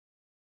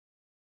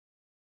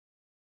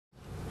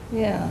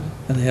Yeah.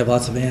 And they have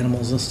lots of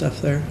animals and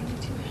stuff there.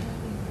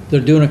 They're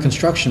doing a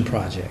construction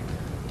project.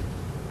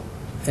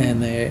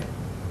 And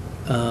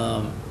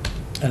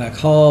and I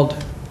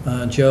called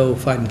Joe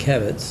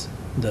Feidenkevitz,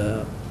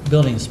 the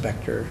building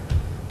inspector,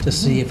 to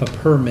see if a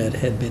permit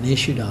had been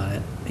issued on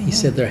it. He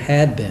said there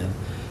had been,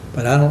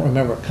 but I don't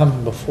remember it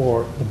coming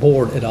before the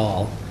board at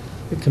all,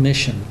 the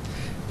commission.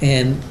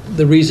 And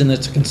the reason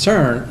it's a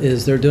concern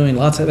is they're doing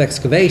lots of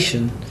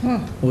excavation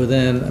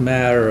within a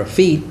matter of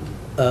feet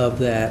of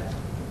that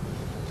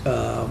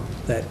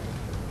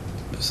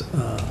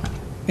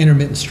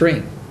intermittent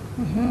stream.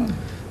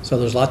 So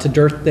there's lots of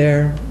dirt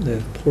there.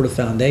 They've poured a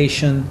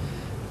foundation.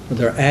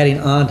 They're adding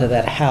on to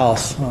that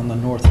house on the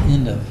north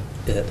end of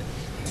it.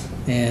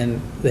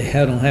 And they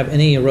don't have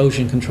any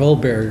erosion control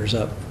barriers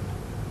up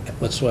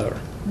whatsoever.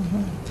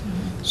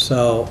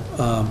 So,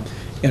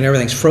 and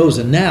everything's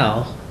frozen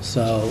now,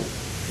 so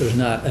there's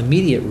not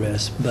immediate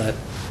risk, but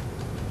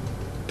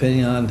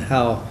depending on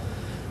how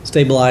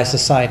stabilized the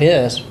site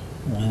is,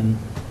 when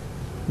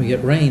we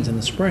get rains in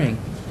the spring,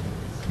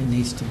 it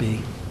needs to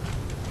be.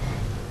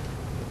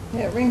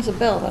 Yeah, it rings a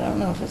bell, but I don't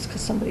know if it's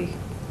because somebody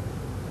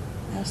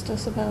asked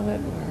us about it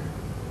or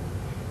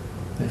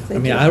if they I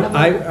mean,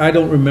 I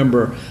don't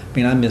remember, I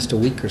mean, I missed a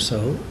week or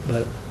so,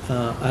 but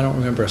I don't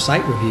remember a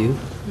site review.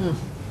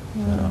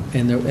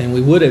 And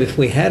we would have, if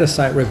we had a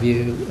site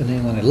review, and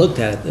then when I looked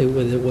at it, they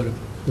would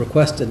have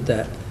requested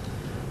that,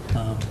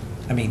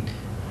 I mean,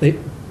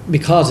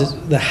 because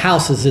the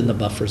house is in the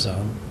buffer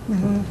zone.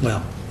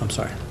 Well, I'm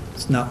sorry,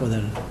 it's not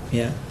within,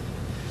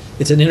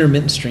 it's an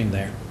intermittent stream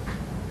there.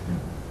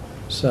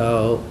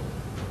 So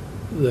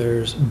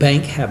there's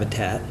bank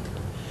habitat,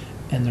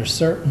 and there's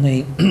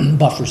certainly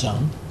buffer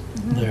zone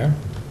there.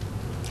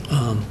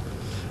 And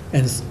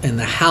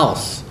the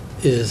house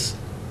is,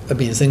 I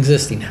mean, it's an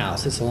existing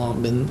house. It's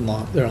been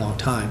there a long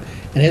time,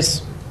 and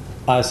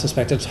I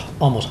suspect it's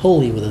almost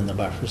wholly within the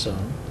buffer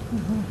zone.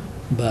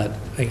 But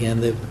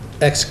again, they've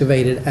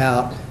excavated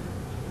out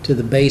to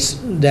the base,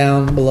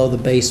 down below the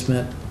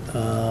basement,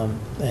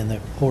 and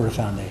they poured a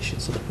foundation,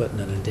 so they're putting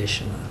an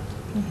addition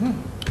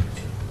on.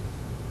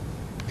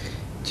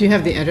 Do you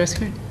have the address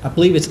card? I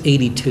believe it's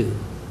 82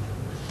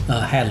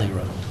 Hadley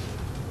Road.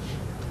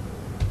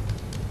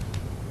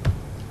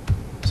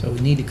 So we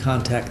need to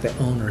contact the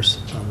owners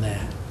on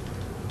that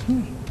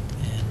and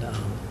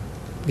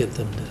get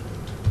them to. I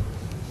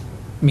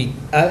mean,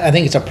 I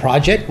think it's a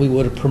project we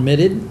would have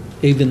permitted,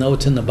 even though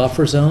it's in the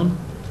buffer zone.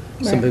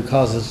 Simply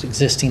because it's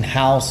existing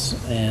house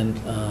and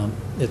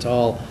it's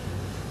all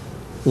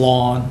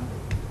lawn.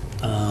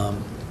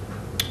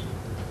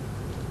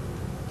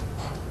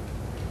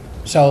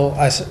 So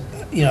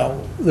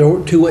there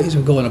were two ways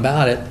of going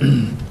about it.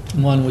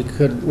 One, we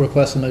could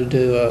request them to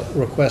do a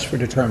request for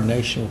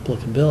determination of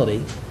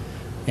applicability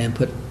and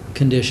put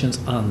conditions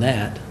on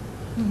that,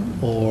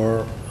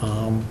 or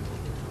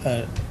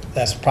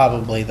that's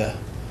probably the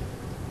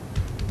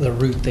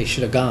route they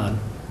should have gone.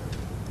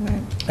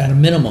 At a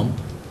minimum,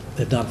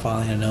 if not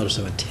filing a notice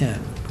of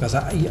intent, because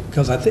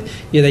I think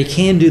they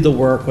can do the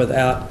work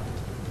without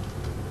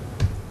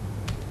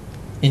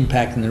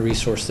impacting the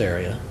resource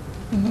area.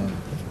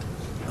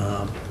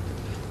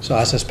 So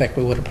I suspect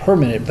we would have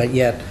permitted, but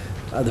yet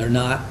they're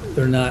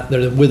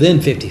within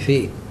 50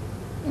 feet.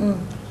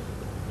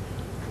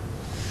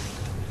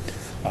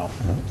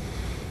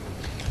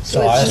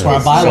 So that's why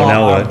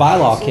our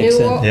bylaw kicks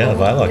in. Yeah, the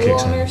bylaw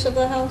kicks in. New owners of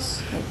the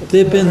house?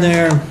 They've been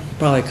there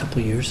probably a couple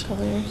of years.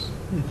 Couple of years?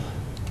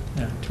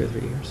 Yeah, 2 or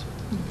 3 years.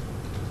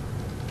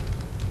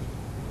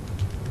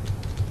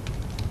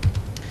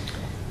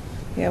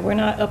 Yeah, we're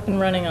not up and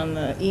running on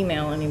the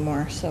email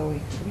anymore, so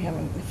we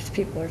haven't, if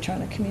people are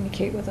trying to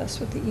communicate with us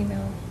with the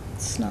email,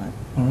 it's not,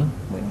 we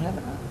don't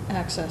have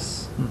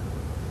access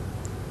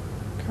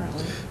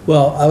currently.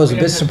 Well, I was a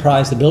bit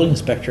surprised the building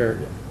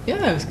inspector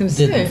I was going to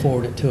say. didn't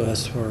forward it to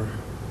us for.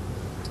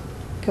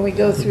 Can we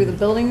go through the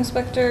building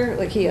inspector?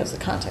 Like, he has the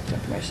contact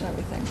information,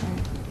 everything,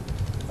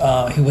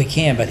 right? We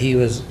can, but he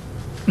was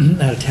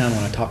out of town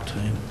when I talked to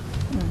him.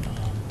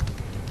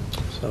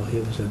 So he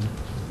was in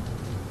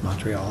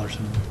Montreal or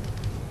something.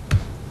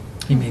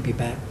 He may be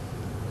back.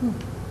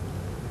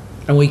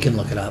 And we can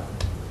look it up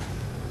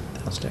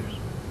downstairs.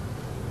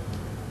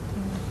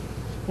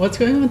 What's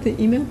going on with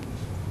the email?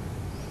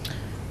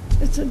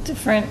 It's a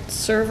different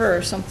server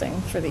or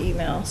something for the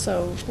email,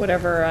 so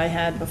whatever I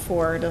had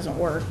before doesn't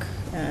work,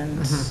 and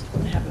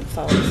I haven't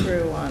followed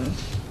through on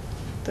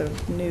the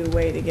new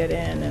way to get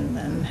in and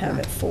then have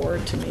it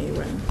forward to me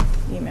when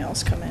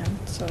emails come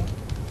in, so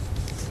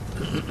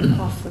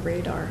off the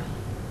radar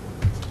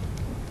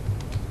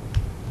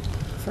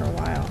for a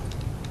while,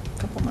 a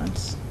couple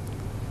months.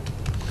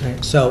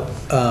 Right. So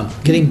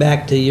getting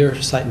back to your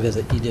site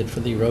visit you did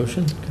for the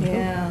erosion control,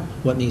 Yeah.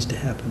 what needs to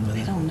happen with I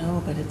it? don't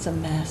know, but it's a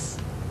mess.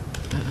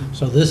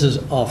 So this is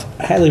off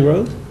Hadley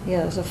Road?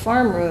 Yeah, there's a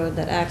farm road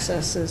that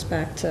accesses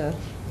back to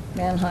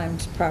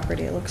Mannheim's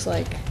property, it looks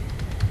like.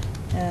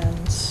 And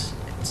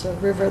it's a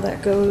river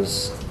that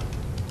goes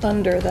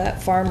under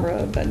that farm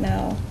road, but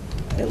now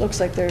it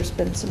looks like there's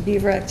been some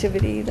beaver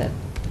activity that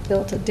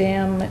built a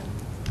dam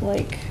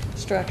like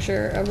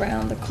structure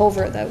around the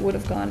culvert that would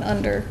have gone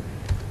under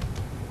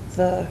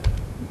the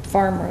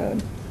farm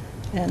road,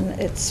 and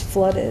it's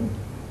flooded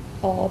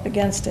all up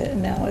against it,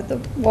 and now the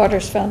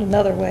water's found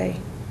another way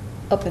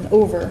up and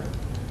over,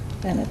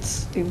 and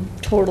it's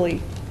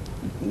totally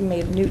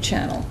made a new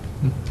channel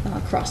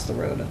across the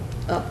road,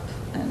 up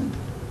and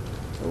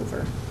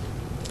over.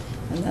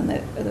 And then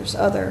there's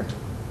other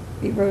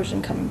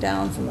erosion coming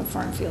down from the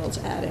farm fields,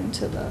 adding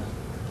to the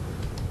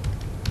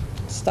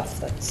stuff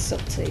that's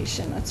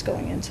siltation that's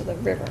going into the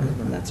river,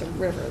 and that's a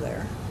river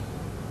there.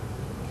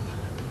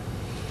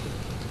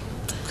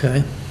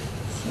 Okay.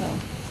 So,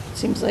 it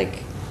seems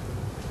like,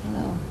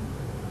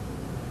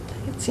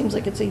 it seems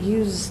like it's a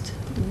used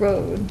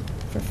road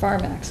for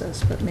farm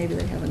access, but maybe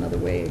they have another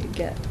way to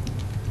get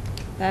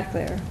back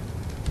there.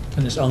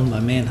 And it's owned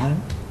by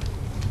Manheim?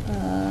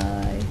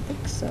 I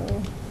think so.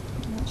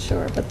 I'm not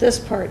sure, but this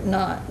part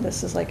not.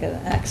 This is like an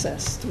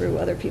access through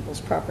other people's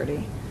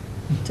property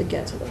to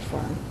get to the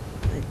farm,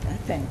 I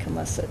think,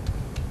 unless it.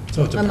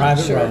 So it's a I'm not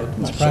private sure. road? I'm It's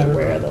not a sure private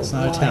where road. the It's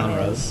not a town line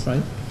road, is.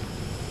 right?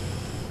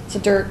 It's a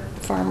dirt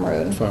farm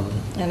road. Farm road.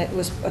 And it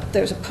was,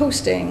 there's a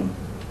posting,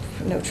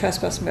 no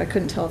trespassing, but I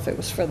couldn't tell if it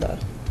was for the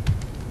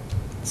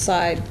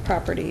side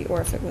property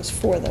or if it was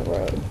for the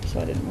road,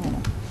 so I didn't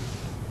want to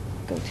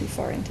go too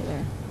far into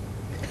there.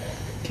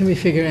 Can we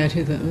figure out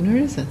who the owner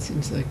is? That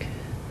seems like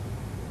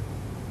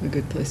a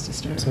good place to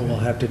start. So we'll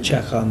have to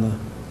check on the,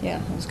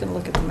 Yeah, I was going to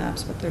look at the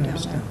maps, but they're down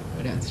there.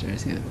 Go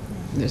downstairs, yeah.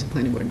 There's a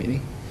planning board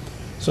meeting.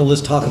 so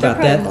let's talk But they're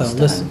about that, probably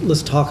though. almost done.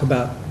 Let's talk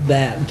about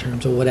that in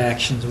terms of what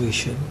actions we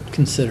should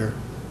consider.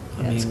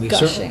 I Yeah, it's mean, we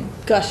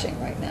gushing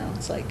right now.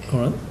 It's like, All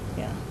right.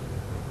 yeah,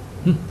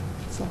 Hmm.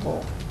 it's a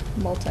whole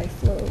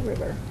multi-flow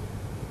river.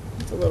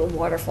 It's a little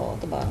waterfall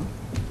at the bottom.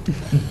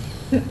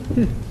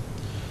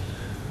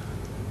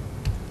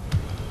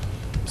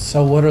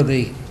 So what are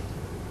the,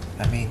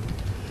 I mean,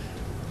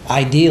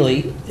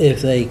 ideally,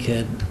 if they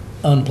could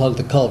unplug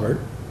the culvert,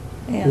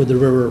 Yeah. would the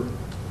river,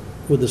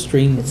 would the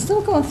stream? It's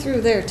still going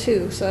through there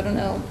too, so I don't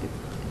know.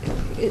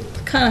 It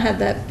kind of had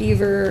that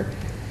beaver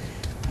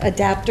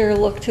adapter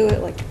look to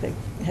it, like they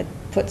had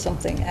put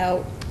something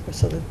out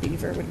so the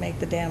beaver would make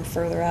the dam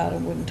further out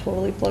and wouldn't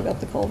totally plug up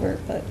the culvert,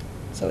 but,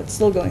 so it's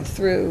still going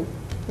through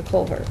the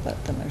culvert,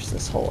 but then there's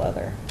this whole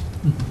other,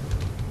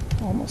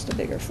 almost a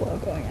bigger flow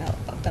going out,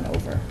 up and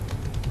over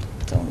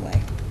its own way.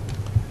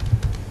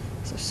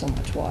 'Cause there's so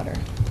much water.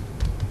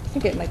 I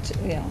think it might,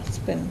 it's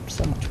been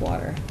so much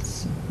water.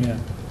 It's Yeah.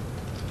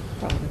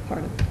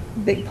 probably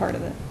big part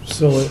of it.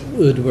 So it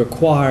would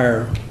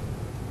require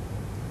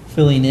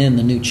filling in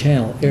the new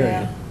channel Yeah.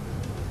 area.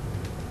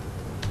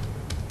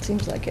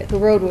 Seems like it. The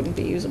road wouldn't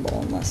be usable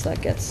unless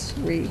that gets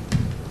redone.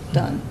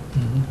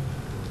 Mhm.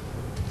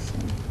 So,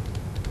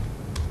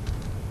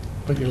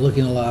 But you're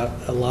looking a lot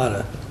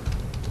of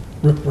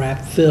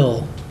rip-rap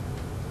fill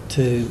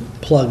to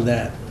plug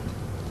that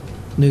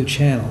new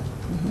channel,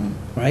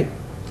 right?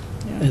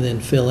 yeah. And then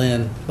fill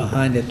in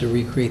behind it to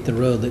recreate the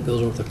road that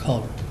goes over the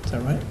culvert. Is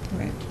that right?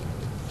 Right,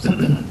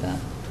 something like that.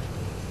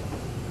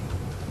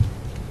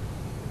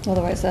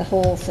 Otherwise, that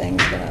whole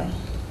thing's gonna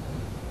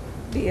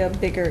be a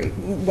bigger,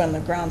 when the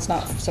ground's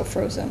not so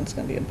frozen, it's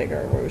gonna be a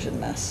bigger erosion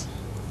mess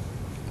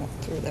going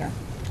through there.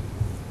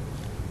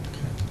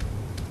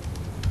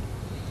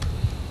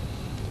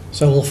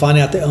 So we'll find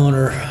out the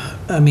owner.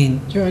 I mean,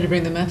 Do you want me to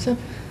bring the maps up?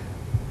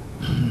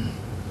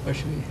 Or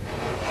should we?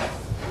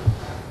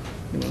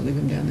 You want to leave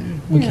them down there?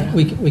 we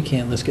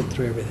can't, let's get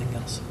through everything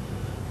else.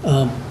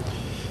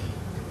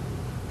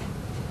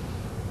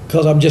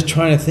 Because I'm just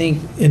trying to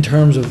think in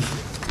terms of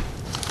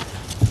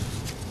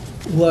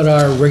what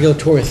our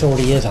regulatory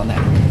authority is on that.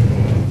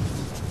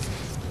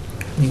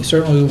 I mean,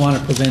 certainly we want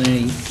to prevent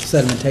any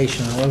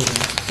sedimentation or erosion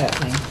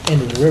happening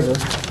into the river.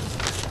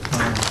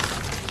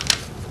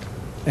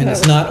 And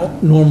it's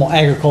not normal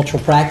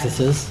agricultural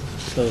practices,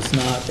 so it's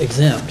not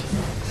exempt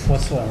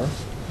whatsoever.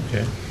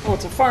 Okay. Well,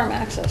 it's a farm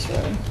access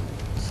road,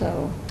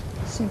 so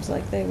it seems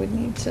like they would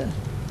need to,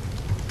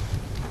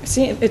 it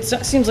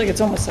seems like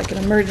it's almost like an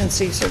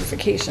emergency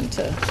certification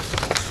to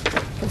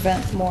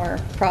prevent more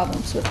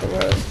problems with the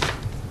road.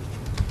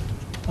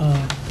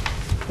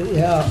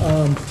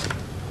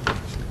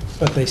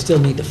 But they still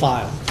need to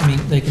file. I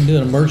mean, they can do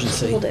an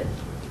emergency. Hold it.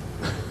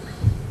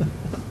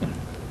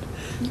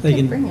 They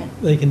can bring can,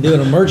 it. they can do an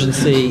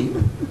emergency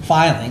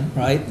filing,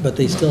 right? But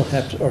they still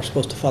have to, are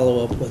supposed to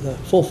follow up with a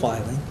full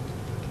filing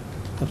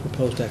of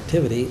proposed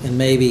activity, and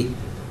maybe,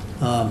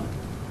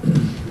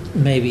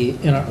 maybe,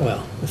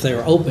 well, if they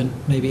were open,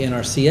 maybe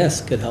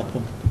NRCS could help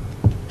them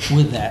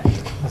with that.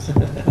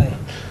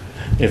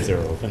 If they're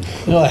open.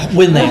 Well,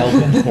 when they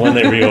open. When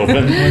they reopen.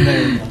 When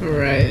they,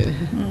 Right.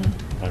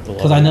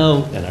 because I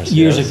know NRCS.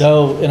 years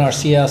ago,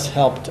 NRCS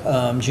helped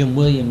Jim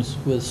Williams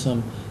with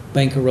some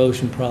bank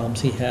erosion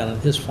problems he had on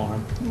his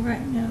farm, Right,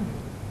 yeah.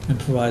 and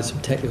provide some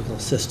technical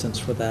assistance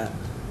for that.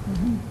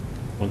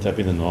 Wouldn't that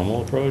be the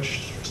normal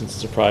approach, since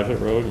it's a private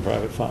road and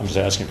private farm? I'm just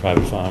asking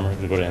private farmer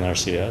to go to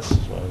NRCS,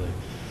 why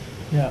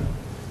Yeah.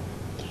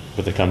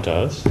 would they come to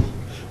us?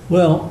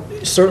 Well,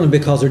 certainly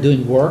because they're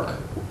doing work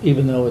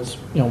even though it's,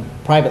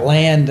 private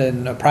land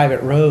and a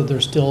private road,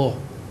 they're still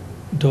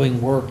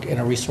doing work in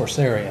a resource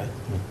area.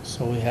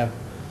 So we have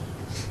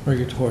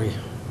regulatory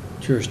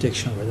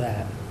jurisdiction over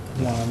that.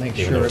 We want to make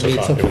Even sure though it it's a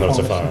meets the farm, even though it's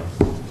a performance.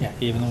 farm. Yeah,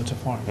 even though it's a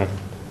farm. Okay.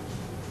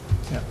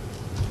 Yeah.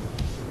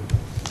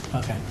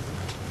 Okay.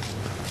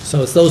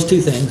 So it's those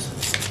two things,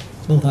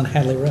 both on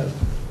Hadley Road.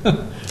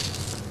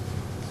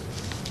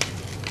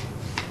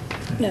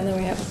 And then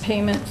we have a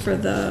payment for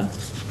the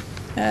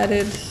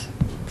added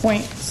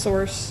point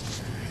source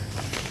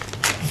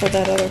for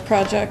that other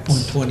project.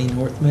 120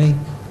 North Main.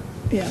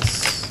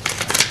 Yes.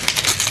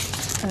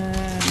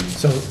 And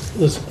So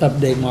let's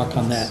update Mark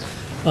on that.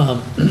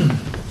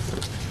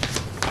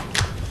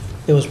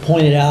 It was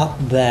pointed out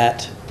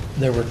that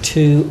there were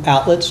 2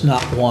 outlets,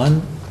 not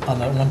one, on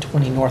the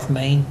 120 North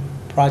Main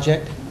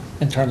project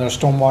in terms of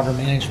stormwater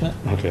management.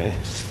 Okay.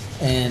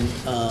 And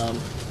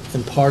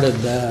part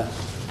of the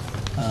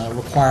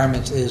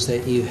requirements is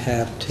that you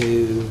have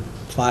to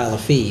file a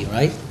fee,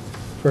 right,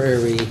 for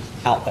every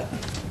outlet.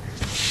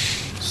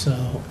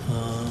 So,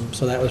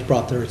 so that was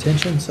brought to their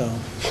attention, so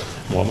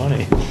More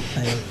money.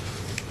 I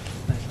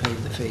paid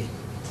the fee.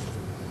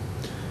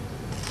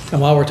 And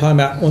while we're talking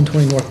about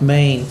 120 North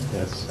Main,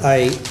 Yes.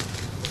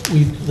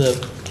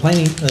 the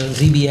planning,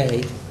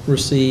 ZBA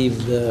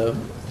received the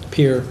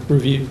peer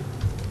review.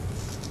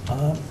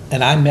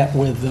 And I met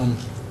with them,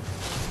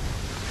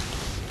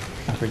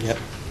 I forget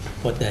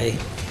what day,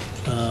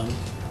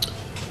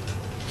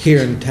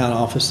 here in town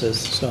offices.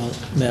 So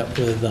met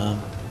with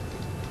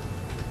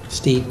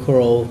Steve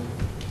Curl,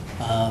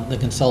 the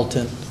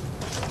consultant,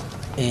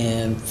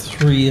 and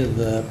 3 of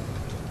the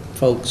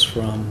folks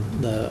from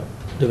the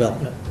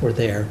development were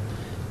there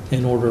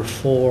in order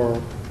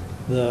for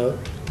the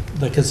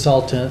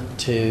consultant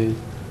to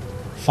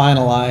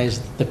finalize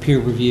the peer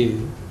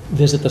review,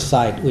 visit the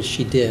site, which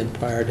she did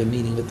prior to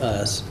meeting with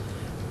us,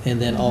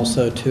 and then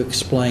also to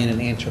explain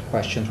and answer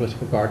questions with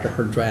regard to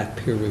her draft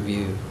peer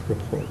review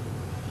report.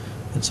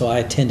 And so I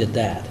attended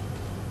that.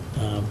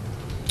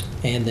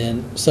 And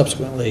then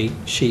subsequently,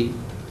 she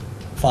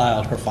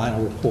filed her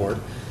final report,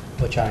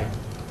 which I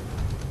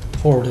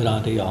forwarded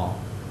on to y'all,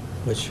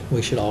 which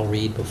we should all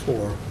read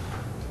before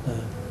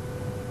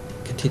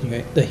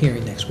continuing the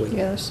hearing next week.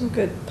 yeah, there's some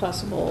good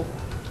possible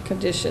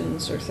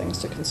conditions or things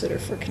to consider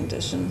for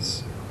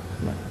conditions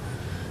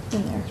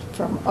in there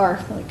from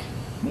our, like,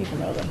 even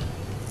though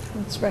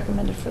it's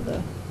recommended for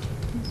the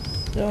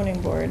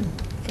zoning board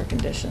for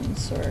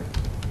conditions or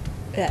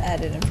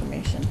added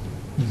information.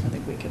 I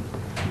think we could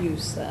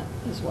use that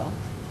as well.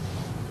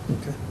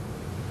 Okay.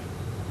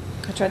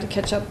 I tried to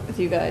catch up with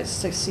you guys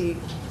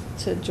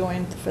to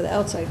join for the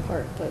outside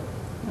part, but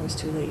I was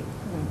too late.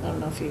 I don't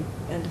know if you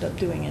ended up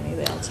doing any of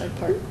the outside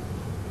part.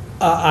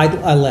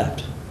 I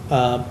left.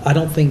 I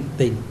don't think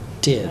they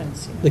did. I haven't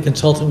seen it. The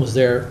consultant was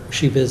there.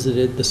 She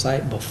visited the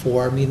site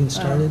before our meeting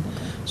started.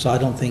 okay. So I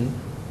don't think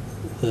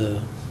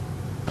the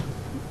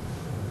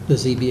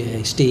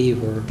ZBA,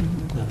 Steve, or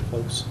the other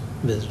folks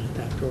visited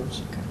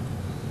afterwards. Okay.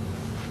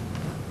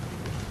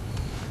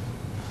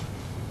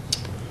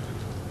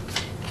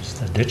 It's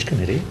the ditch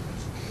committee.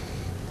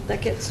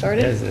 That get Yeah,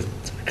 started? the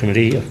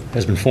committee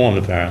has been formed,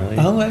 apparently.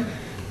 Okay.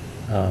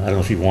 I don't know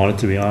if you wanted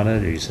to be on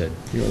it, or you said,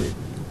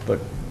 but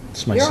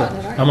it's You're myself. on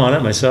it, aren't I'm you? on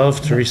it,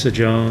 myself, Teresa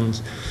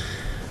Jones,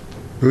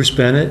 Bruce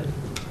Bennett,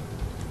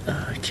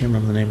 I can't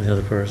remember the name of the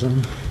other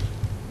person.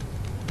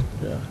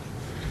 Yeah.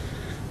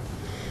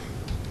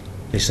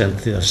 They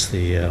sent us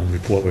the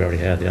report we already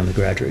had, the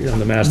undergraduate,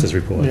 the master's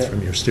report Yeah.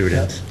 from your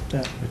student,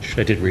 Yeah. which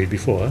I did read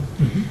before.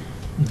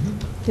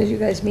 Did you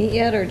guys meet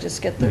yet, or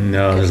just get the?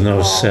 No, get there's the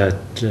no call? set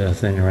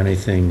thing or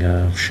anything.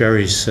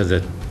 Sherry said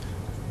that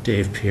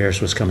Dave Pierce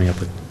was coming up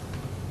with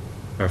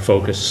our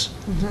focus.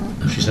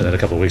 She said that a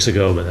couple of weeks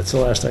ago, but that's the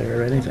last I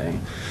heard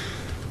anything.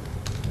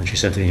 And she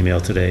sent an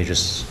email today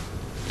just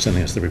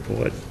sending us the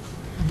report.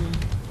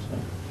 So,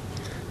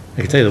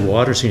 I can tell you the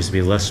water seems to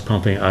be less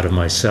pumping out of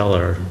my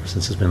cellar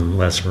since there's been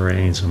less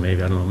rain, so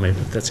maybe, I don't know, maybe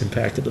that's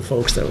impacted the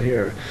folks that were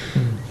here.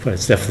 But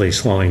it's definitely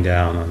slowing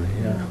down on the,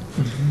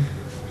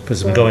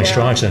 because it's been going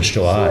strong since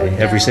July, Slowing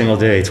every down. single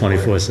day,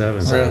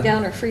 24/7. Slowing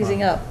down or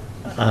freezing up?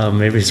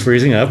 Maybe it's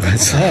freezing up.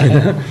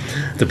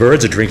 The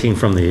birds are drinking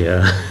from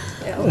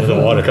where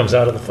the water comes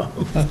out of the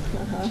pump.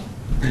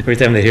 Every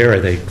time they hear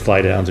it, they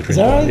fly down to drink.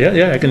 that water. right?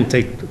 Yeah, I can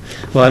take,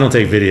 well, I don't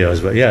take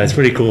videos, but yeah, it's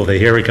pretty cool. They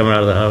hear it coming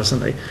out of the house,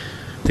 and they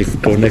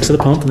go next to the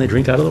pump and they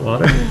drink out of the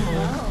water.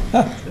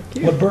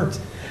 What birds?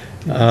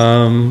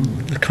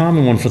 The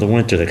common one for the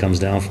winter that comes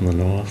down from the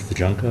north, the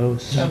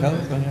juncos.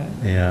 Okay.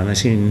 Yeah, and I've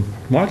seen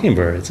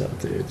mockingbirds out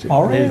there too.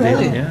 Oh,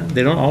 really? Yeah,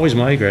 they don't always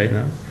migrate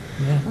now.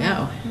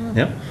 No.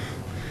 Yep.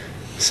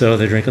 So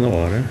they're drinking the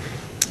water,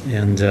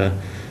 and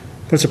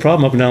but it's a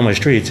problem up and down my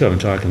street too. I'm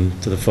talking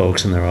to the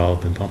folks, and they're all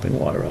been pumping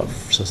water up.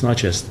 So it's not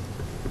just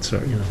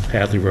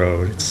Hadley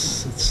Road.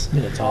 It's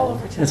It's all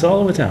over. town. it's all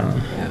over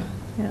town. Yeah.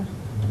 Yeah.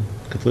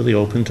 Completely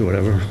open to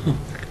whatever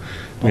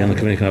we on the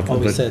committee come up What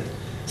we with. said,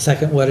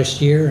 second wettest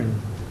year and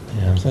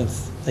Yeah.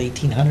 since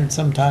 1800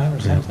 sometime or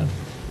Yeah. something.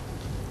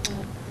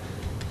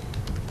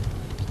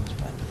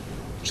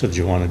 So did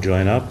you want to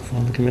join up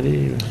on the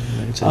committee? I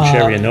can send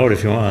Sherry a note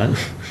if you want.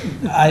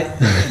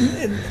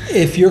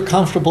 If you're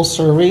comfortable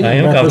serving I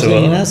and am representing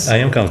comfortable. us. I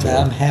am comfortable.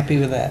 I'm happy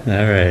with that. All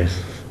right,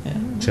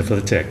 Yeah. except for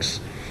the ticks.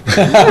 You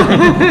got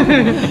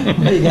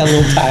a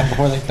little time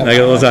before they come I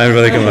got a little out. time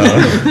before they come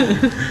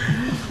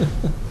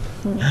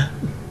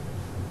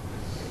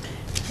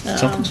out.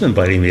 Something's been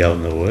biting me out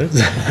in the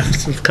woods.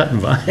 I'm cutting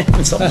by,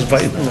 and something's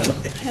biting me.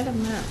 I had a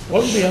map.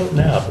 What would be out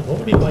now? What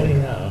would be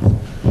biting now?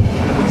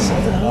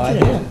 Something No out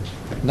there. idea.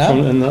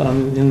 No? In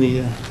the,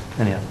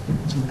 anyhow,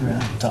 it's on the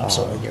ground. It's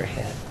all in your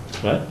head.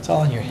 What? It's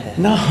all in your head.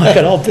 No, I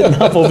got all bitten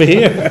up over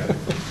here.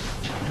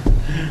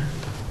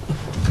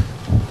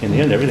 In the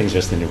end, everything's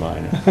just in your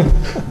mind.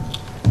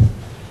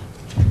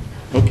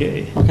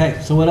 Okay. Okay,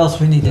 so what else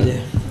we need to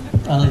do,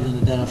 other than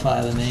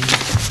identify the name?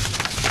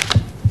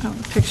 Oh,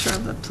 a picture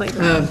of the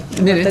playground.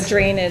 The Minutes.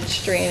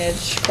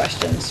 drainage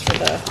questions for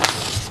the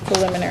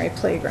preliminary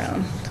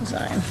playground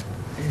design.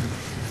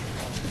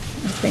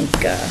 I think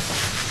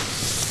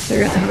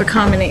they're gonna have a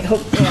combination,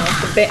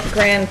 the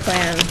grand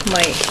plan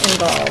might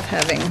involve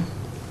having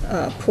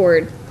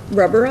poured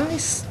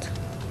rubberized.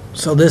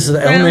 So this is the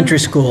Ground. elementary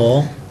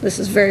school. This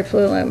is very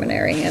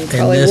preliminary and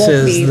probably this won't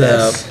is be the-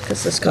 this,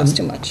 because this costs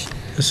too much.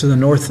 This is the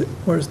north,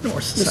 where's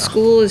north The and south?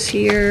 school is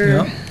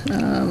here.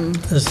 And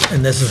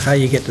this is how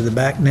you get to the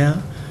back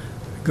now?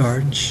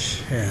 Garden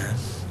shed.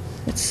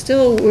 It's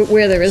still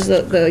where there is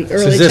the early this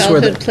where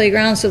the- childhood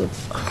playground, so the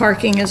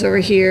parking is over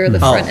here, the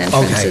front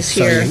entrance is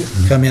here.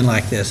 So you come in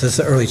like this. This is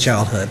the early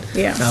childhood.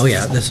 Yeah. Oh,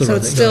 yeah, this is So where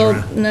it's they go still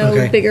around. no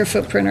Okay. bigger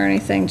footprint or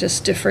anything,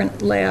 just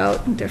different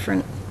layout and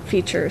different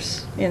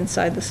features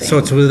inside the same. So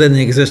it's within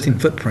the existing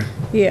footprint.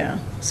 Yeah,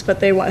 but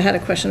they had a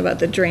question about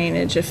the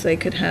drainage, if they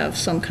could have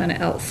some kind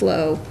of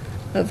outflow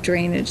of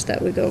drainage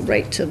that would go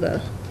right to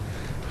the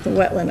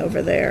wetland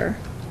over there.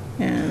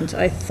 And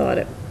I thought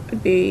it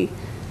would be,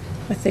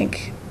 I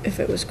think if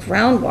it was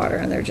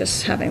groundwater and they're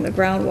just having the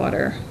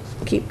groundwater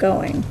keep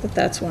going,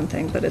 that's one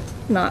thing, but it's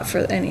not for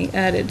any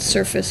added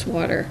surface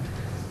water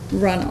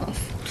runoff.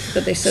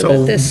 But they said So-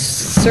 that this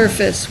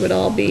surface would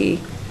all be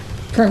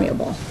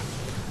permeable,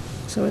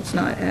 so it's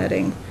not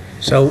adding.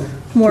 So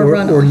More we're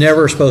runoff.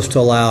 never supposed to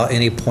allow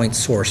any point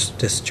source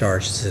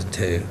discharges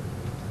into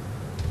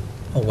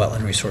a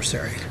wetland resource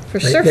area. For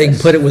They can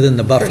surface. put it within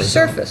the buffer For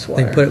zone. surface They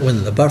can water. put it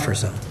within the buffer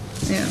zone.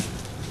 Yeah.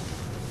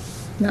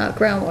 Not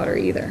groundwater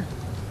either.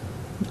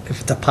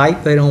 If it's a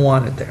pipe, they don't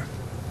want it there.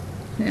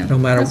 Yeah. No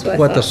matter That's I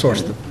what the thought.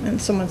 source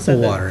And someone said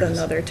the water that is.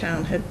 another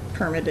town had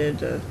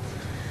permitted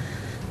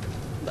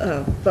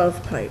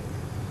above pipe,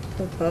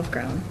 above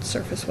ground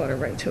surface water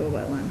right to a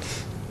wetland.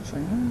 I was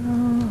like,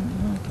 oh,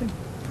 I don't think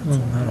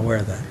I'm not aware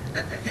of that.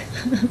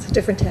 it's a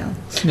different town.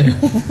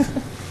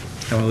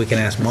 I mean, we can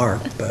ask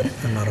Mark, but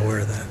I'm not aware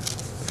of that.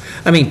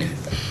 I mean,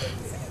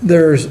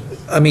 there's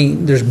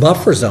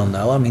buffer zone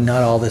though. I mean,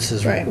 not all this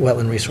is Right.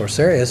 wetland resource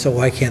area, so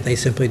why can't they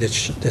simply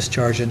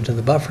discharge into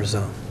the buffer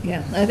zone?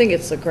 Yeah, I think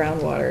it's the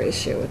groundwater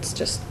issue. It's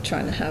just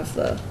trying to have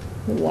the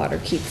water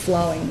keep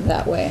flowing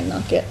that way and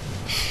not get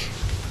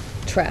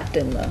trapped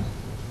in the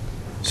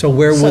So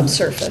where would,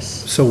 subsurface.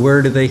 so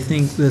where do they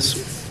think this,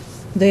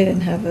 They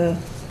didn't have a,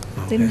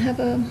 they didn't Okay. have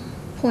a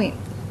point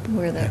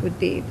where that would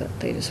be, but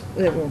they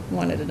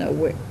wanted to know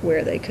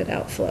where they could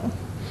outflow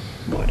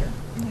water.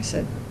 And I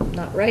said,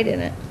 not right in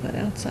it, but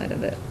outside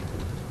of it.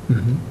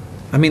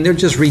 I mean, they're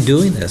just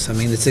redoing this. I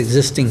mean, it's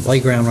existing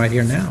playground right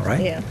here now, right?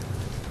 Yeah.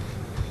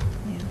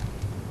 Yeah.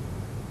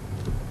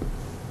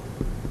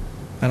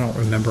 I don't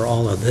remember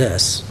all of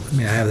this. I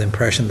mean, I have the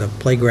impression the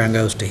playground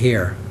goes to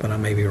here, but I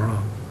may be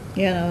wrong.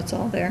 Yeah, no, it's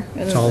all there.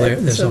 And It's all there?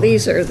 It's So all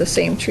these are the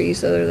same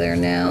trees that are there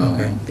now.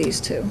 Okay. These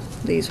two.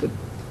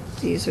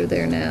 These are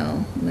there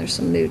now, and there's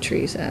some new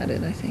trees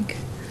added, I think.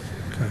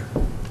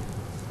 Okay.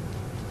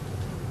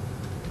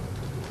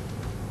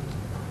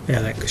 Yeah,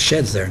 that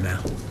shed's there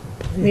now.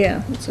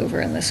 Yeah, it's over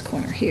in this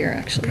corner here,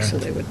 actually, Okay. so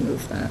they would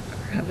move that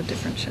or have a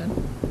different shed.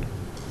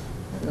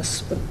 And the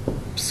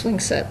swing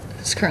set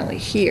is currently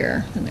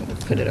here, and they would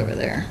put it over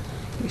there,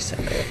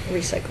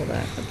 recycle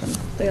that, but then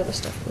the other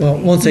stuff would Well,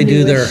 be once they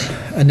do their newish.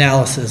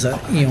 analysis,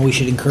 we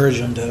should encourage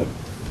them to,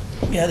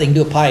 yeah, they can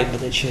do a pipe,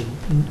 but it should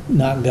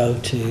not go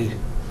to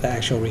the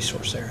actual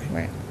resource area.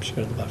 Right. It should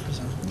go to the buffer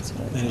zone. That's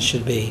what I And it thought.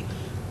 should be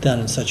done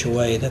in such a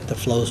way that the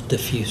flow's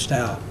diffused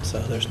out, so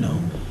there's no,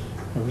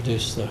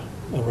 reduce the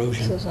So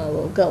erosion. there's not a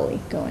little gully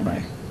going there,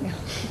 Right. yeah.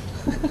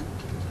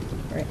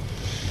 Right.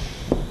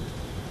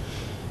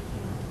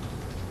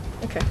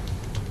 Okay.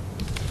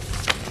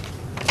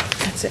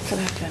 That's it for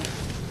that then.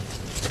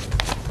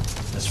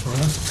 That's for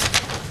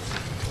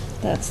us?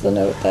 That's the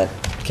note that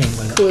Came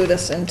with it. clued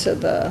us into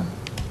the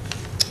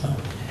Oh,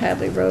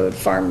 Hadley Road,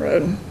 Farm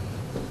Road.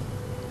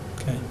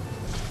 okay.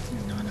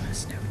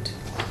 Anonymous note.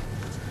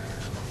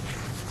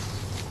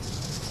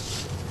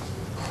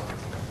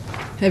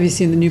 Have you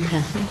seen the new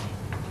pathway?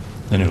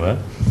 The new what?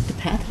 The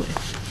pathway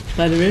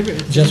by the river.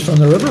 Just from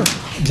the river,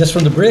 just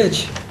from the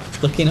bridge,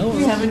 looking over.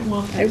 You haven't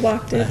walked? I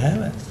walked I it.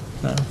 haven't.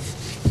 No.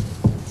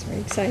 It's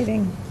very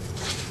exciting.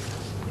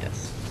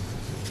 Yes.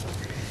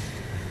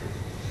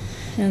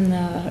 And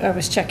I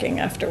was checking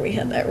after we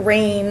had that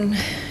rain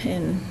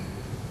in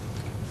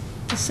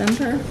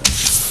December,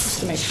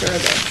 just to make sure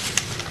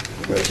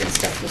the erosion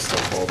stuff was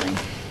still holding.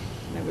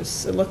 And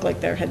it looked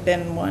like there had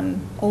been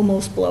one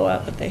almost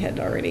blowout, but they had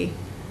already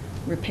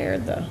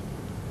repaired the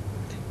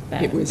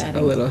It was a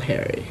batting. little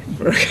hairy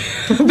for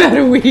about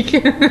a week. So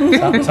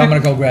I'm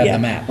gonna go grab Yeah. the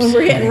maps. When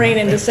we're getting rain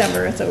in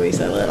December, it's always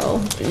a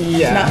little,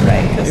 Yeah. not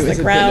right, It because was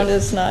the a ground bit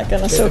of- is not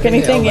gonna bit soak of a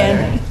anything nail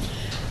in. biter.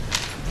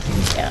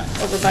 Yeah,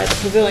 over by the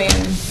pavilion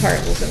part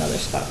was another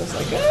spot, was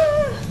like,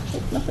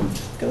 hope nothing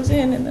goes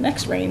in the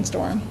next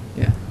rainstorm.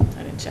 Yeah.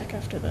 I didn't check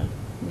after the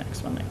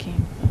next one that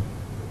came.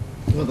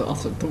 Well,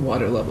 also the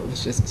water level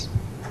was just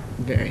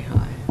very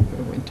high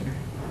for winter.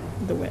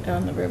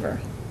 On the river.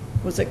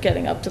 Was it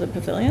getting up to the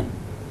pavilion?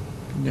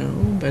 No,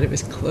 but it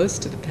was close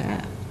to the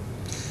path.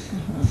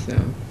 Uh-huh. So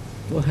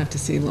we'll have to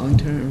see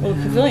long-term. Well, the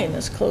how- pavilion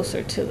is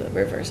closer to the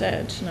river's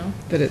edge, no?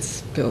 But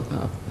it's built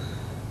up.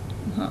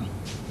 Uh-huh.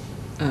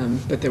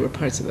 But there were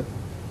parts of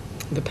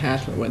the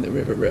path where when the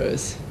river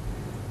rose,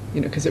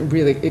 because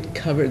it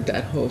covered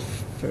that whole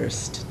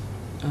first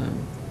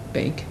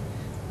bank.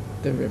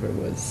 The river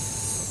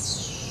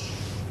was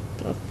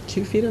about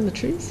 2 feet on the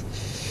trees.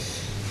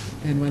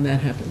 And when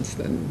that happens,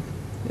 then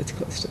it's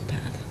close to the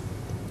path.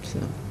 So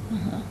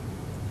Uh-huh.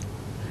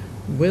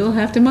 we'll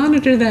have to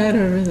monitor that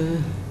over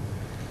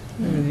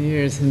the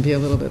years and be a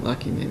little bit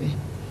lucky maybe.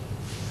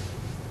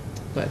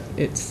 But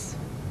it's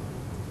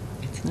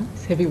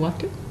nice. Have you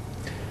walked it?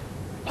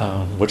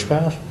 Which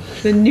path?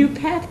 The new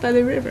path by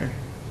the river.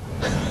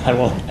 I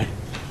won't.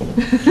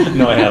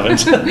 No, I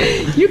haven't.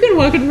 You can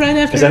walk it right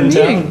after Is that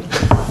the in meeting.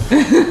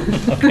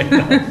 town?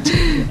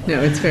 Okay.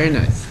 No, it's very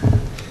nice.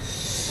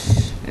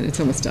 And it's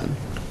almost done.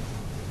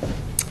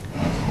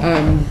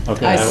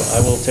 Okay, I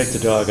will take the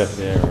dog up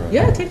there.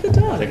 Yeah, take the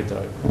dog. Take a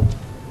dog.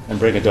 And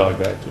bring a dog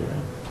back to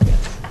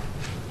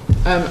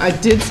her. I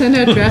did send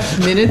out draft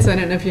minutes. I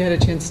don't know if you had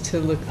a chance to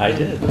look. I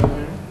did.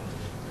 over.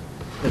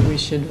 But we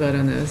should vote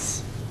on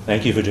those.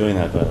 Thank you for doing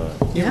that, by the way.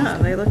 Yeah,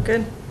 they look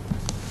good.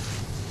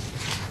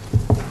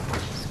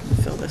 Just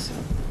gonna fill this up.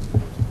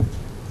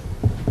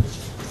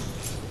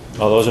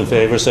 All those in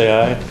favor, say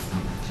aye.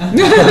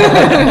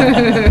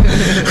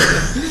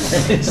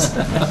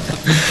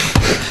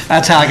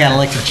 That's how I got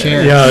elected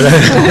chair.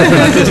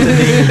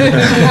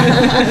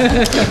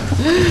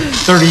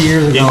 30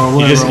 years ago or You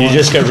whatever. just, it you was.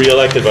 just got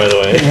reelected, by the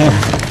way.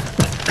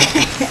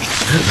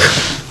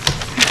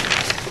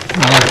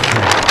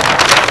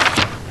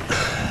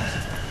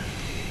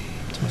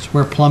 So it's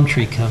where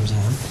Plumtree comes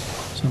in,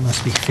 so it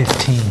must be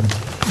 15, is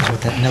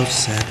what that note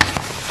said.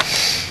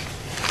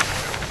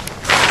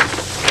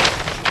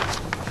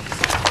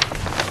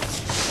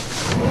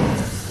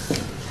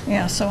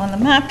 Yeah, so on the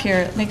map here,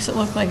 it makes it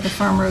look like the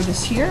farm road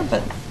is here,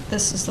 but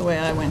this is the way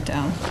I went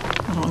down.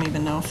 I don't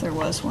even know if there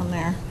was one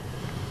there.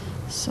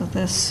 So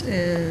this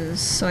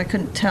is, so I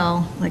couldn't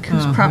tell, like,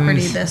 whose Oh,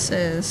 property whose- this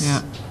is.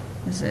 Yeah.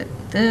 Is it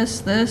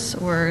this,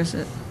 or is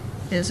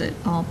it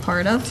all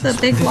part of the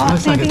big It lot,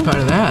 looks like maybe? it's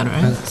part of that,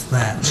 right? That's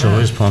that. So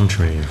where's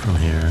Plumtree from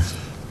here?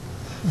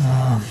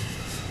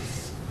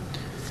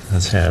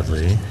 That's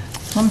Hadley.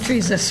 Plum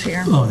tree's this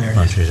here. Oh, there it is.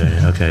 Plumtree's right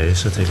here. Okay,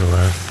 so take a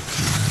left.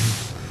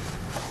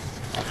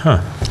 Huh.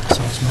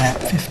 So it's map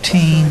I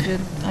 15. did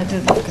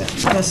look at,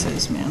 this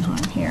is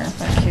Manheim here,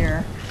 back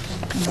here,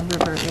 and the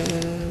river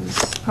is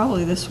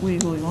probably this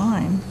wiggly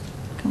line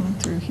coming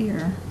through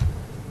here.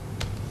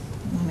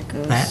 And then it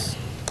goes. That?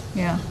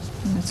 Yeah,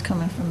 and it's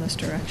coming from this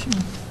direction.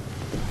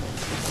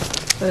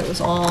 But it was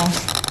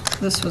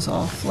this was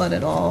all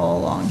flooded all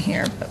along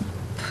here, but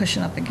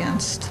pushing up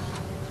against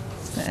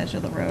the edge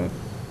of the road.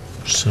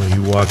 So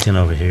you walked in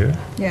over here?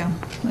 Yeah,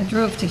 I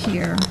drove to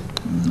here,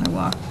 and then I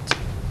walked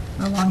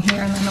along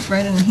here, and then up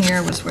right in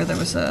here was where there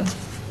was a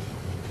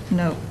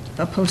note,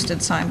 a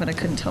posted sign, but I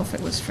couldn't tell if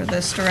it was for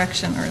this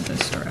direction or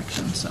this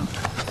direction, so.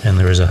 And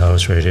there is a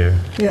house right here.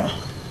 Yeah.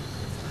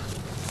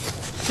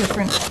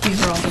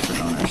 These are all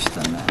different owners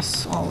than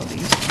this, all of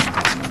these are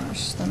different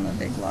owners than the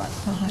big lot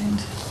behind.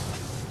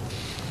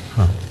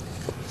 Huh.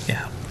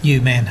 Yeah,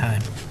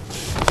 Manheim.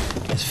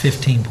 It's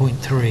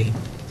 15.3.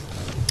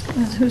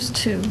 Who's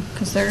two?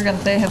 Because they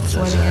have Is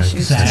that flooding Zach?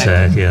 issues. Zach. too.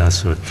 Zach, yeah,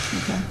 that's what,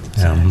 Okay.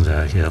 yeah,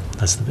 Zach, yep,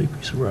 that's the big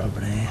piece of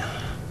property.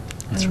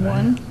 That's And right.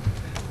 one,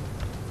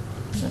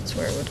 that's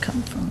where it would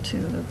come from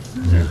too, the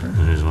Yeah, river.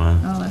 There's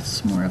one. Oh,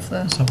 that's more of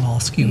the. Some all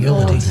The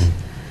old- skewability.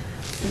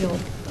 The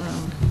old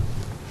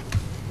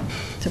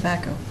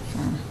tobacco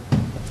farm,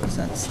 because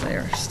that's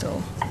there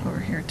still over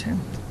here too.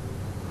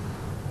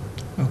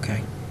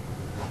 Okay.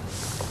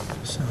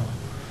 So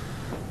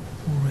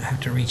we'll have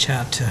to reach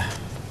out to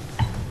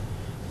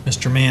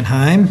Mr.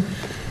 Manheim.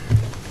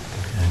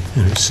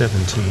 Okay, there's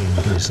 17,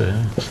 you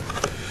say?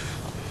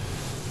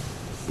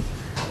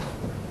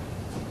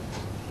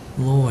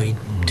 Lloyd,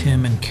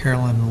 Tim and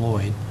Carolyn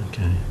Lloyd.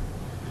 Okay.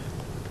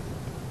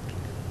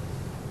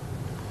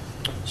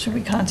 Should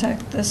we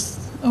contact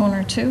this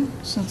owner too,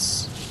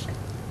 since?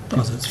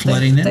 'Cause it's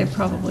flooding They it?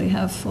 probably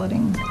have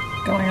flooding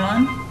going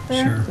on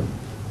there.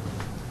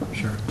 Sure.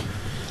 Sure.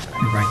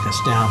 Let me write this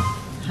down.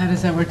 How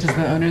does that work? Does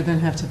the owner then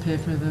have to pay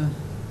for the?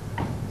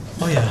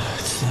 Oh, yeah,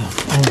 it's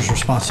the owner's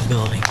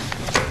responsibility.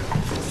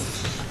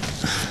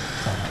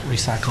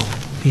 Recycle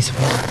piece of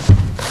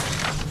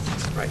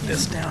paper. Write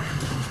this down.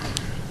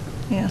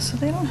 Yeah, so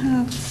they don't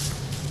have,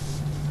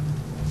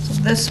 so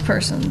this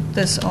person,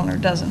 this owner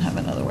doesn't have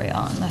another way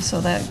on,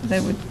 so that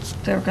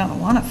they're gonna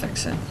wanna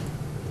fix it.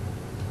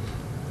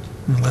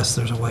 Unless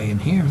there's a way in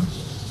here.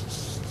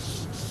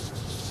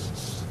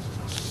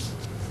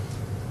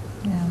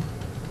 Yeah.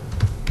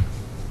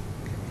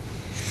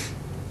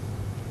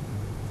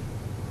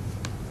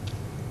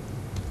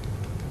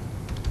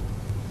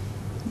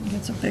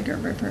 It's a bigger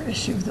river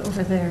issue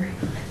over there.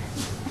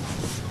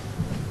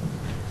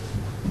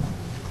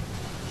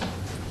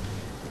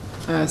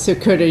 So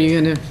Kurt, are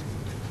you going to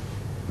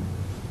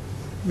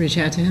reach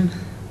out to him?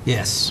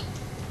 Yes.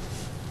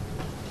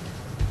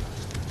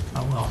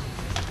 I will.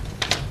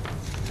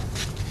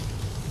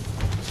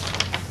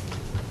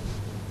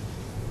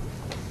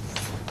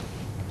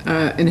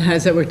 And how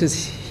does that work?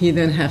 Does he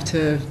then have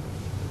to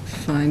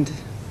find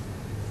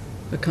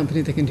a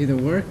company that can do the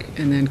work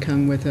and then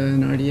come with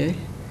an RDA?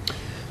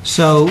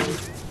 So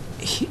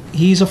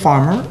he's a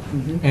farmer,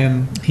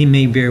 and he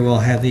may very well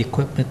have the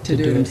equipment to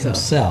do it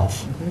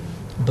himself.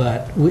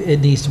 But it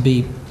needs to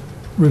be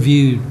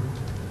reviewed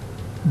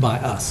by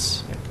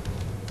us.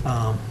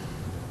 And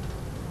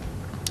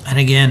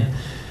again,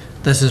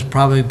 this is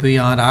probably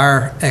beyond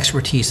our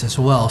expertise as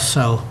well,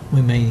 so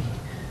we may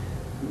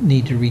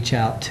need to reach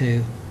out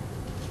to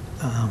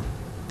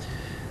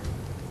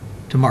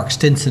Mark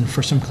Stinson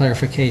for some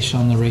clarification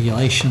on the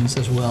regulations,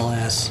 as well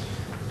as,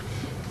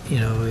 you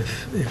know,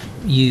 if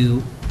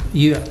you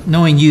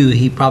knowing you,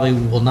 he probably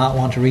will not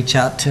want to reach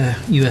out to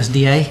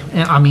USDA,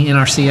 I mean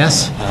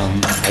NRCS.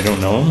 I don't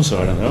know him, so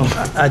I don't know.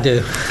 I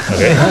do.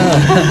 Okay.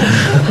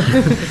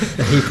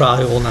 He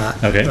probably will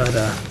not. Okay. But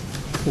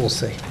we'll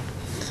see.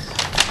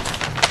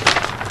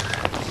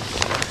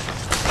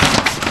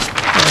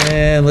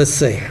 And let's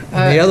see.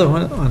 The other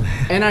one on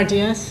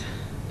NRDS?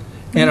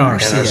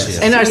 NRCS.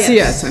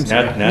 NRCS, I'm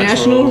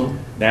sorry.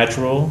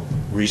 Natural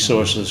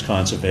Resources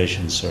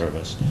Conservation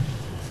Service.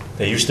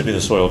 They used to be the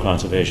Soil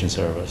Conservation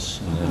Service,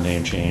 and the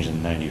name changed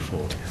in '94.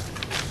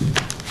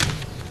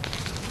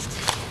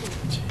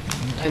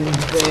 And they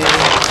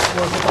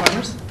work with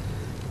farmers?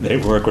 They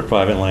work with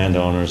private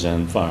landowners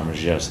and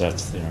farmers, yes,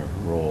 that's their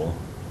role.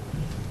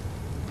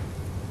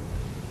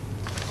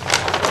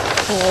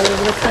 All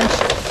over the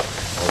country.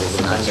 All over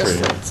the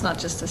country. It's not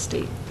just a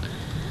state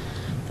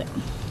thing.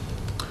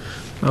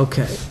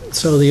 Okay,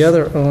 so the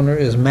other owner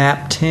is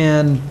map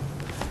 10,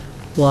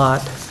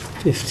 lot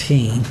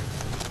 15.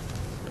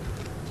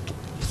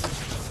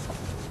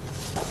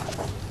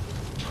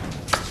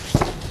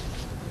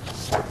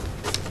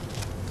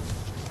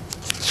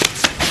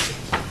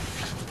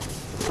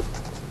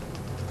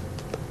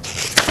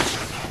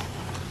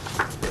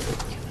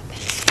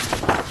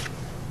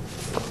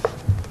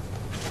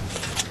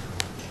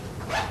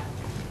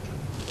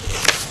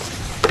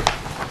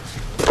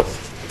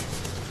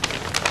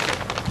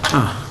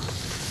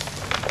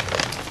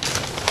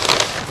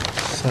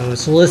 So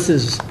it's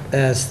listed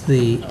as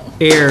the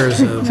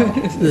heirs of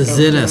the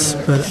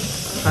Zenith, but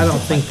I don't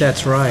think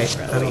that's right.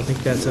 I don't think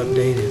that's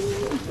updated.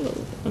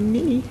 A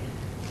mini.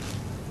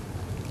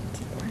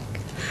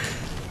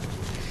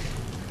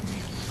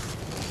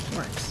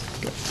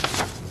 Works. Good.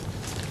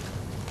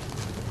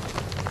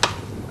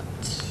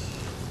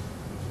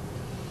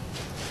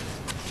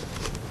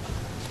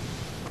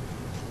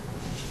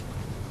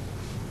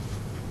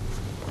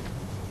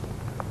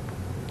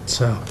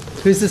 So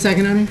Who's the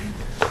second owner?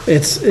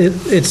 it's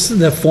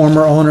the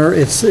former owner.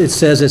 It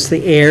says it's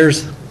the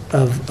heirs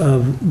of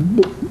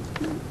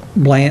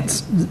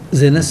Blanche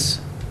Zenith,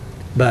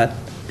 but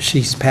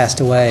she's passed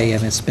away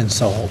and it's been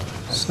sold.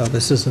 So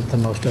this isn't the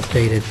most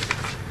updated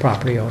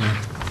property owner.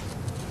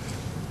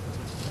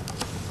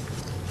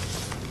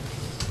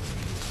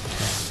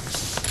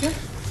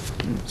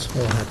 So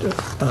we'll have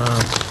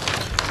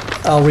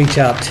to, I'll reach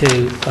out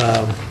to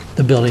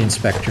the building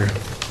inspector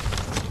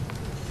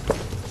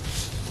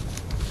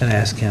and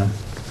ask him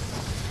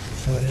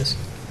how it is.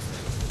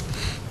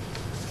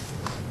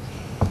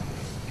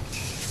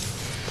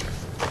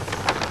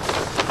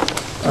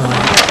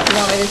 You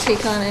want me to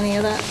take on any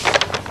of that?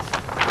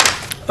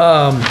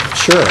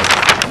 Sure.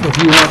 If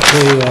you want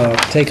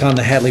to take on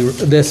the Hadley,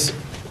 this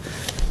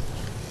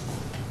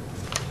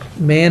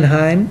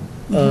Mannheim,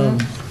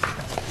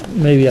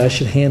 maybe I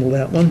should handle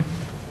that one,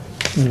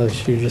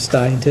 unless you're just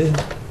dying to.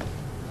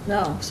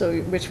 No,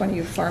 so which one are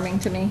you farming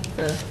to me?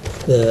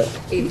 The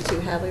 82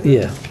 Hadley Road?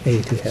 Yeah,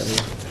 82 Hadley.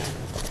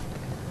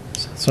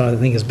 So I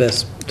think it's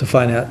best to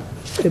find out,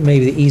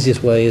 maybe the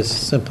easiest way is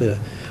simply to,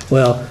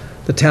 well,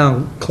 the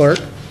town clerk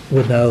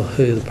would know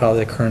who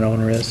probably the current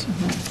owner is.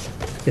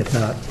 If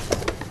not,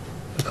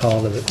 we'll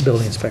call the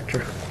building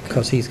inspector,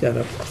 because he's got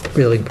a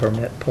building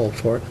permit pulled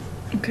for it.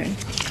 Okay,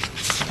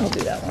 I'll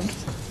do that one.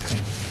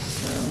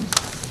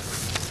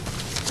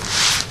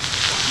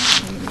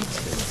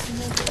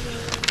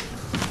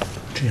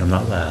 Gee, I'm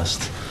not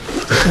last.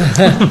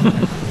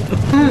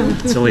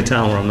 It's the only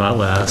town where I'm not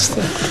last.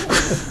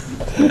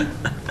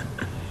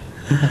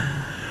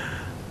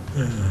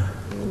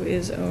 Who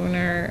is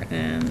owner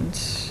and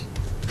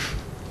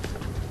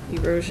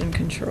erosion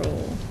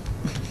control?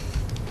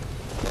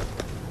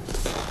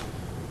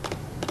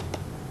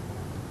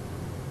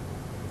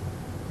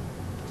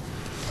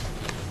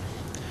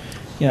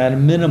 You know, at a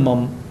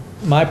minimum,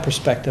 my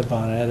perspective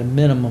on it, at a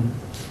minimum,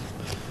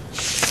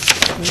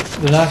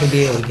 they're not gonna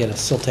be able to get a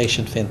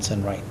siltation fence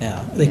in right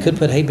now. They could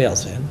put hay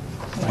bales in,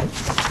 right?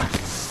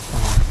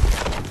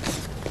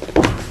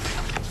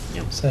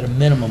 So at a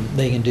minimum,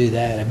 they can do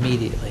that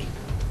immediately.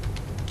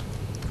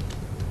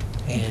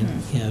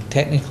 And, you know,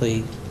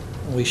 technically,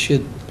 we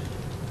should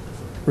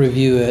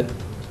review it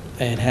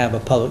and have a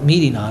public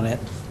meeting on it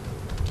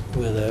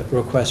with a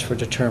request for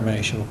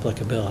determination of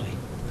applicability.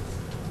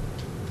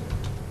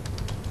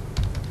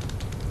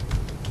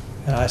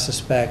 And I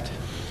suspect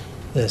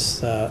this,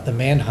 the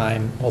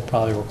Mannheim will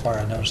probably require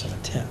a notice of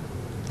intent.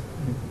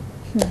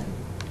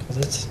 Because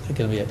it's going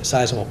to be a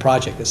sizable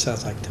project, it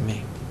sounds like to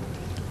me.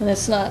 And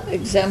it's not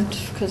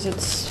exempt because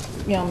it's,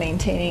 you know,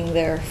 maintaining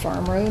their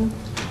farm road,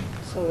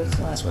 so it's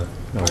not That's what-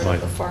 that part was of my-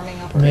 the farming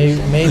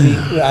Maybe, operation.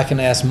 maybe I can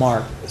ask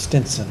Mark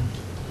Stinson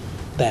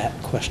that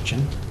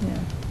question.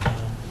 Yeah,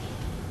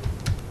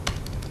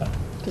 So,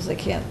 because they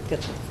can't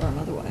get to the farm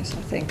otherwise,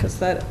 I think, because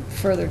that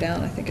further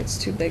down, I think it's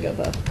too big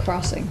of a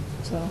crossing,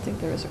 so I don't think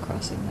there is a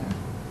crossing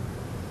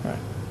there. right.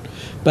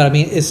 But I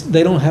mean,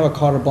 they don't have a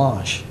carte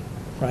blanche,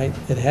 right?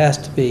 It has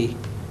to be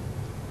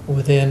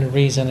within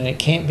reason, and it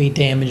can't be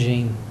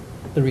damaging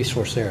the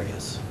resource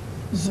areas.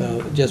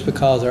 So just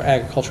because they're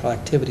agricultural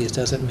activities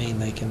doesn't mean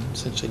they can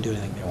essentially do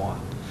anything they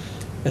want,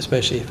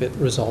 especially if it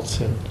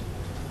results in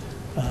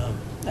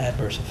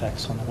adverse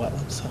effects on the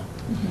wetlands, so.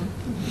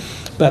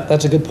 But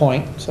that's a good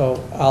point,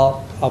 so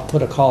I'll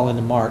put a call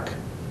into Mark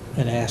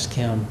and ask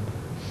him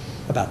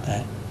about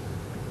that,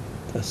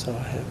 just so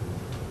I have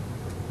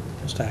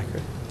most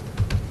accurate.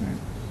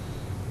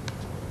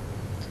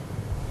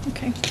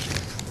 Okay.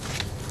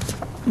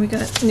 We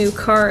got new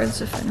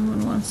cards, if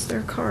anyone wants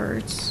their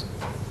cards,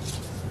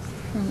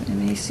 from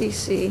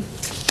MACC.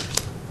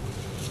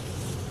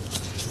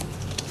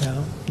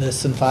 Yeah,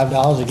 less than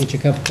 $5 to get you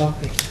a cup of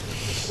coffee.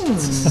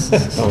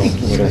 Oh,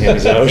 we're gonna hand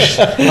these out.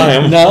 Hi,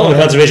 I'm No, on the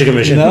Conservation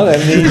Commission. No, that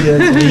means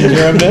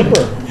you're a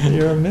member.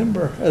 You're a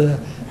member of the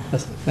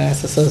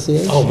Mass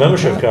Association. Oh,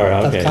 membership card,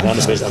 Of okay. Not a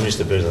contracts. business, I'm used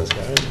to business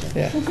card.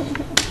 Yeah,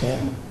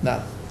 yeah,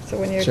 no. So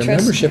when you're It's your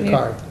membership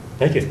card.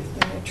 Thank you.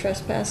 When you're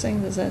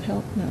trespassing, does that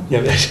help? No.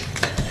 Yeah.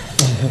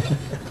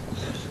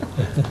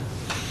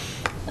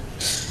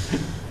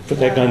 Put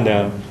that gun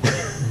down.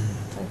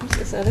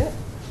 Is that it?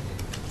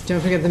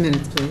 Don't forget the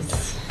minutes,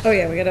 please. Oh,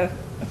 yeah, we gotta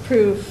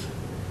approve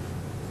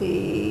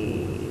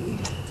the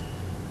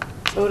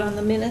vote on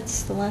the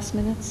minutes, the last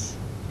minutes.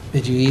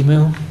 Did you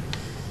email?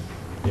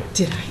 Yeah,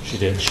 Did I? She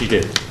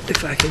did.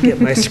 If I could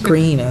get my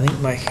screen, I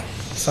think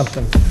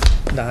something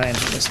dying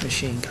on this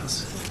machine,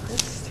 cause.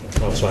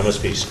 Oh, so I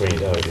must be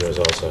screened out of yours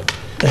also.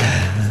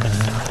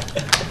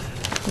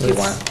 Do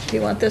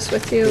you want this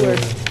with you, or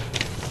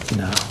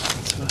No.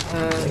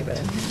 leave it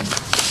in here?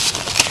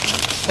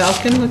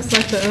 Falcon looks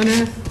like the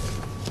owner.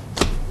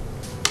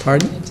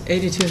 Pardon?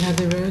 82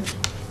 Hadley Road.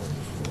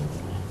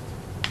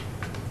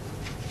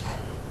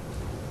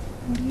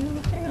 What are you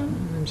looking on?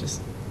 I'm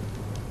just.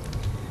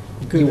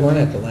 You weren't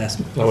at the last,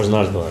 I was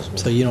not at the last so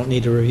meeting. you don't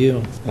need to review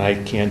them. I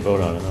can't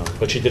vote on it, no.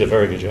 But she did a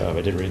very good job.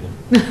 I did read them.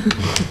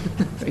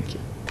 Thank you.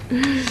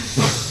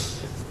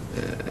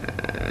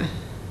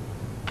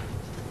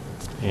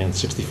 And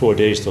 64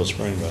 days till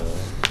spring, by the way.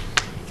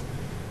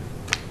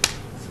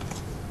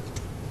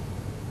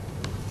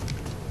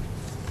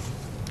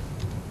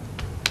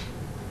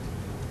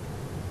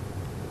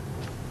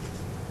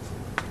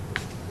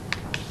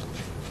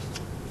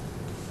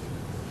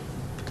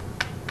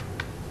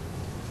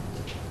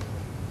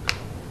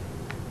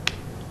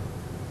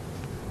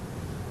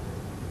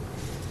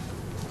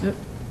 Oh,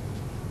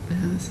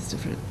 no, this is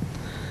different.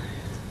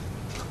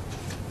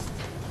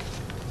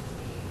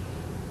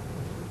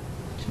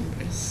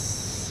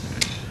 Chambers.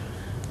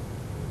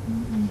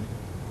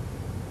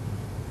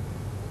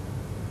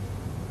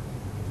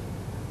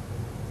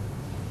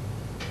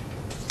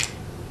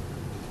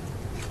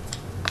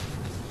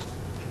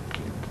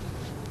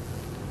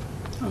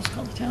 I'll just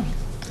call the town.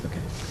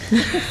 Okay.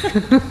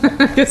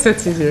 I guess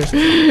that's easier.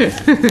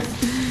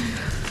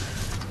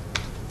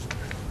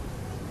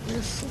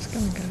 This is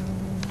gonna go.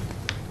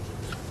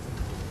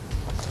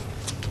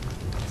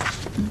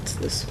 What's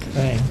this one?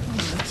 Thing.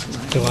 Oh, that's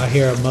mine. Do I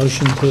hear a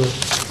motion to?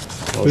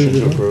 Motion to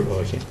the- approve,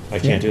 oh, I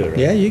can't do that, right?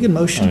 Yeah, you can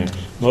All motion. right.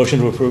 Motion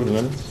to approve the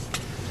minutes?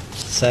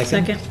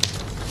 Second?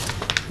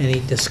 Any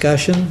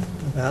discussion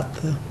about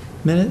the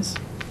minutes?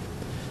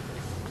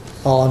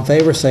 All in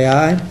favor, say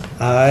aye.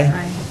 Aye.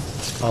 Aye.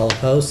 All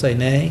opposed, say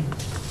nay.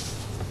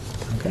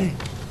 Okay.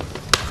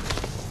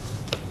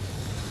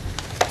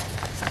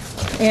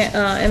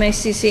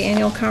 MACC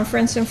annual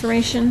conference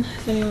information,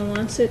 if anyone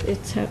wants it,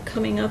 it's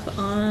coming up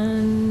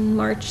on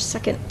March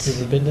 2nd. Have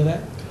you been to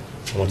that?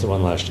 I went to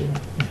one last year.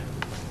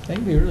 They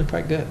can be really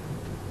quite good.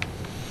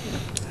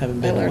 Haven't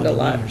I been in learned one a of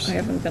lot. the years. I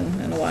haven't been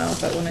in a while,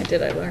 but when I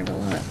did, I learned a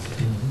lot.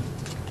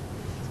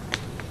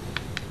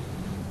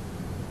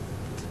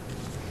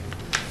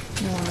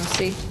 You want to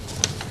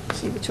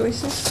see the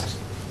choices?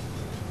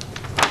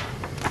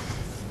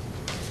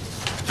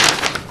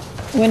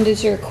 When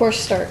does your course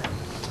start?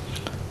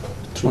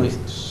 2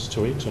 weeks,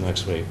 2 weeks or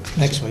next week?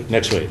 Next week.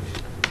 Next week.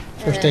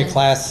 First day of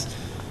class,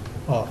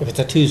 well, if it's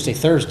a Tuesday,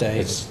 Thursday,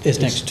 It's- it's it's-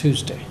 next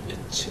Tuesday.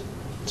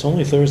 It's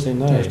only Thursday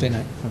night. Thursday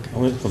night, okay.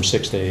 Only from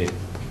 6 to 8.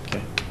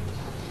 Okay.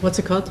 What's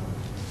it called?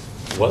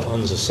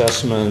 Wetlands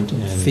assessment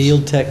and...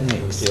 Field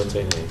techniques. Field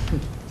technique.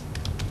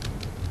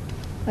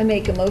 I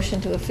make a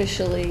motion to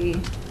officially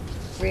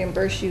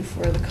reimburse you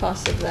for the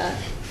cost of that,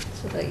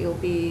 so that you'll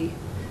be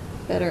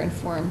better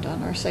informed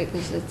on our site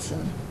visits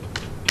and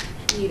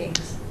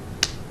meetings,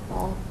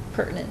 all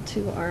pertinent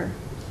to our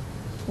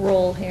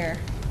role here.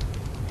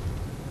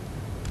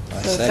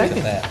 I So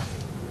second that.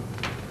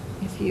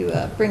 If you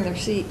bring the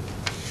receipt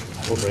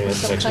We'll bring it next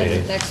sometime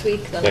meeting. next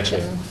week, then I Next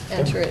week. can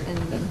enter it and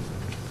then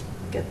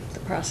get the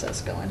process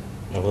going.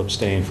 I will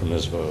abstain from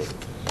this vote.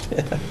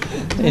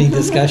 Any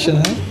discussion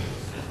on it?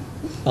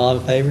 All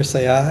in favor,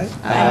 say aye.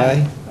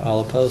 Aye. All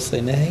opposed, say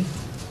nay.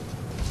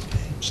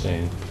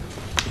 Abstain.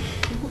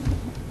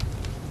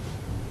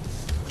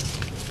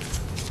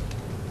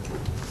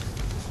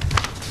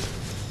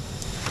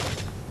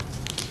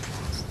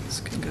 This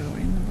can go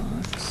in the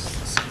box,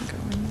 this can go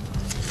in the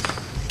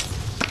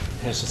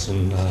box. Yes, it's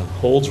in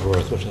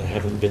Holdsworth, which I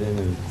haven't been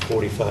in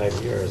 45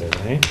 years, I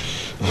think.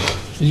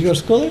 Did you go to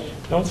school there?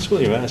 I went to school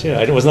at UMass, yeah.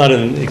 I was not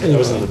in, I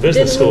was in the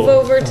business Didn't move school.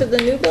 over to the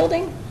new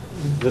building?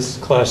 This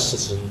class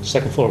is in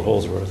second floor of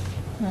Holdsworth.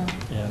 Oh,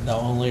 Yeah, no,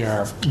 only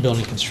our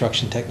building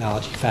construction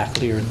technology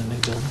faculty are in the new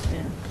building.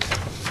 yeah.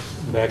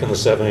 Back in the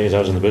 70s, I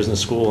was in the business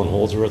school, and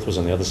Holdsworth was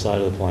on the other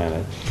side of the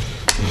planet.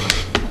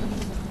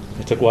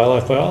 I took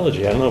wildlife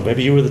biology. I don't know,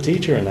 maybe you were the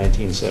teacher in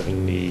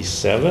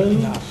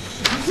 1977? No, I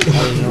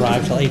didn't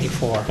arrive till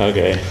 '84.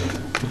 Okay.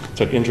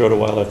 Took intro to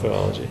wildlife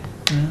biology.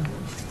 Yeah.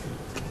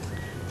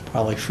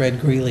 Probably Fred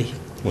Greeley.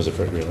 Was it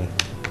Fred really?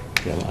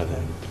 Yeah, I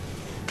think.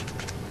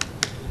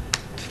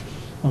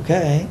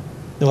 Okay.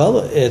 Well,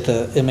 at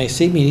the MAC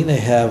meeting, they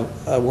have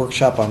a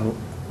workshop on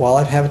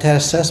wildlife habitat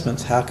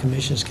assessments, how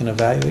commissions can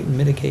evaluate and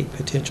mitigate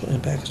potential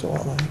impacts to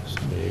wildlife. So,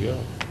 There you go.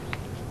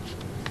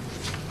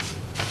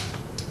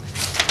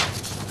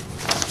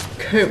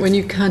 Kurt, when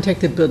you contact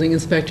the building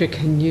inspector,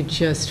 can you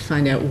just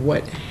find out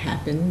what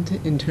happened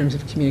in terms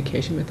of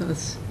communication with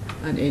us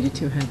on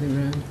 82 Hadley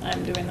Road?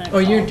 I'm doing that. Oh,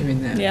 you're call.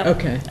 doing that? Yep.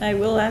 Okay. I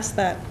will ask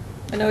that.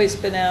 I know he's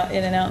been out,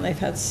 in and out, and they've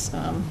had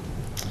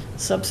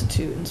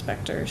substitute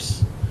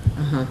inspectors,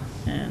 Uh-huh.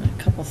 and a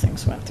couple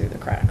things went through the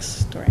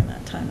cracks during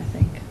that time, I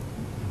think.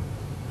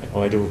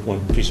 Oh, I do have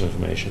one piece of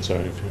information,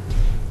 sorry.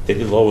 They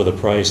did lower the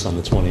price on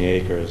the 20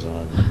 acres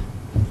on,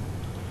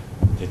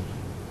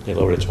 they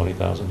lowered it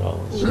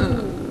 $20,000.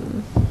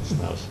 So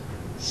that was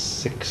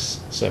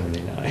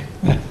 $679.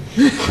 A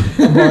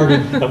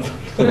bargain.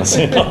 I'm not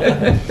saying no.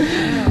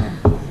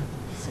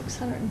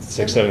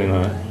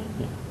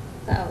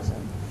 $679,000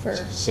 for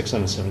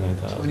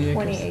 679,000. 20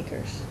 20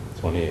 acres.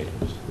 20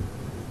 acres.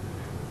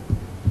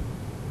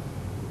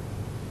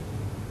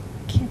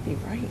 Can't be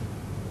right.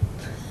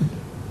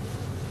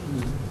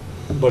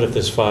 But if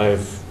there's 5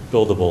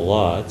 buildable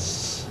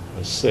lots,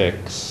 or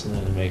 6,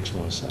 then it makes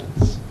more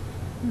sense.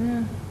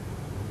 Yeah.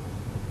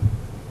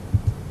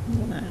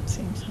 Well, that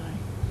seems high.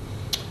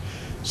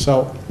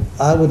 So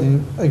I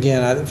would,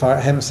 again, if I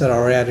haven't said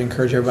already, I'd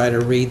encourage everybody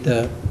to read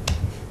the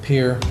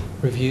peer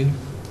review,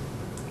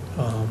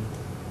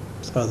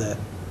 so that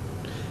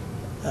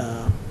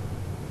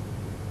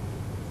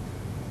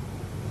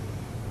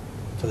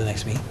for the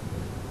next meeting.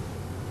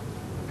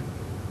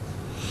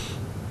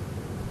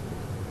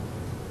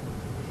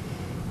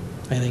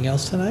 Anything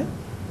else tonight?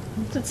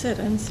 That's it.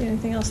 I didn't see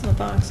anything else in the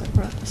box. I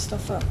brought the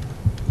stuff up.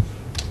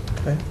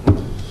 Okay.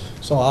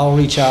 So I'll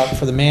reach out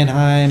for the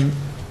Manheim,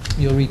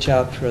 you'll reach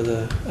out for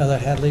the other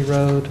Hadley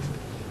Road.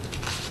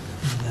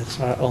 And that's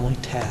our only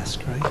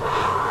task, right?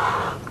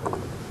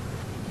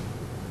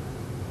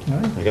 All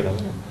right, I got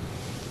that.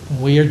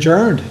 we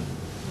adjourned.